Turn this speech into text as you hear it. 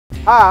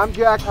Hi, I'm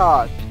Jack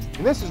Hodge,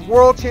 and this is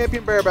World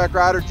Champion Bareback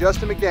Rider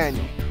Justin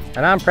McDaniel.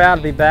 And I'm proud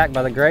to be backed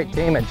by the great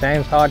team at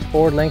James Hodge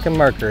Ford Lincoln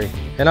Mercury.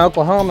 In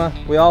Oklahoma,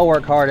 we all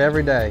work hard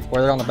every day,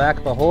 whether on the back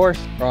of a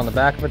horse or on the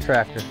back of a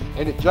tractor.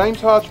 And at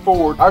James Hodge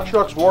Ford, our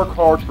trucks work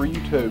hard for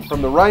you too.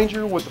 From the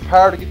Ranger with the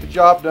power to get the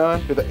job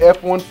done to the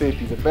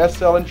F-150, the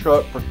best-selling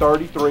truck for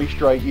 33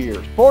 straight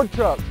years. Ford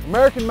trucks,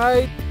 American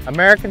made,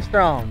 American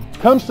strong.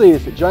 Come see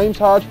us at James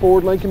Hodge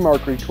Ford Lincoln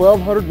Mercury,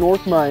 1200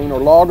 North Main, or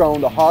log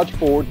on to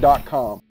hodgeford.com.